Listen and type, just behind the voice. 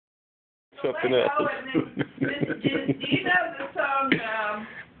something else. Do you know the song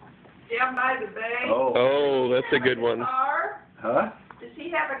Down by the Bay? Oh, that's a good one. Guitar? Huh? Does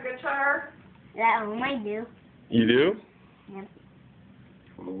he have a guitar? That one I do. You do? Yep.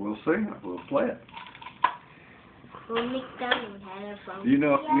 Well, we'll see. We'll play it. Only McDonald had a phone. You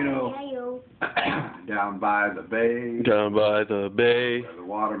know, down by the bay, Down by the bay, where the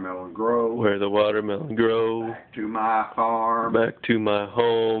watermelon grows, where the watermelon grows, back to my farm, back to my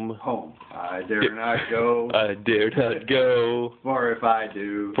home. home. I dare not go, I dare not go, for if I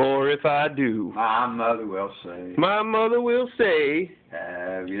do, my mother will say, mother will say,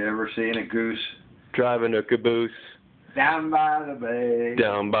 have you ever seen a goose driving a caboose down by the bay?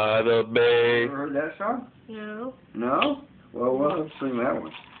 down by the bay. Ever heard that song? No. No? Well, we'll sing that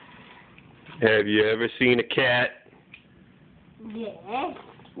one. Have you ever seen a cat Yes.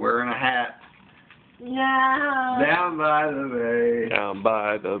 Wearing a hat No. down by the bay. down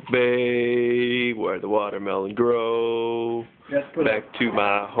by the bay, where the watermelon grow, Let's put back to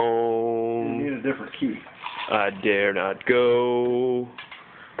my You home. need a different key. I dare not go,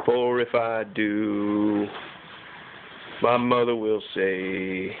 for if I do, my mother will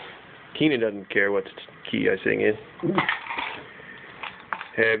say. Keenan doesn't care what key I sing in.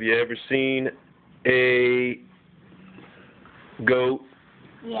 Have you ever seen a goat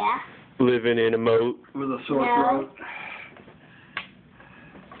Yeah. living in a moat? With a sore No. throat.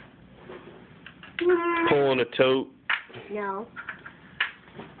 Pulling a tote, No.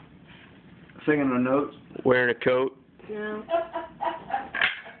 Singing a note. wearing a coat, No.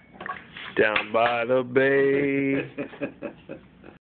 down by the bay.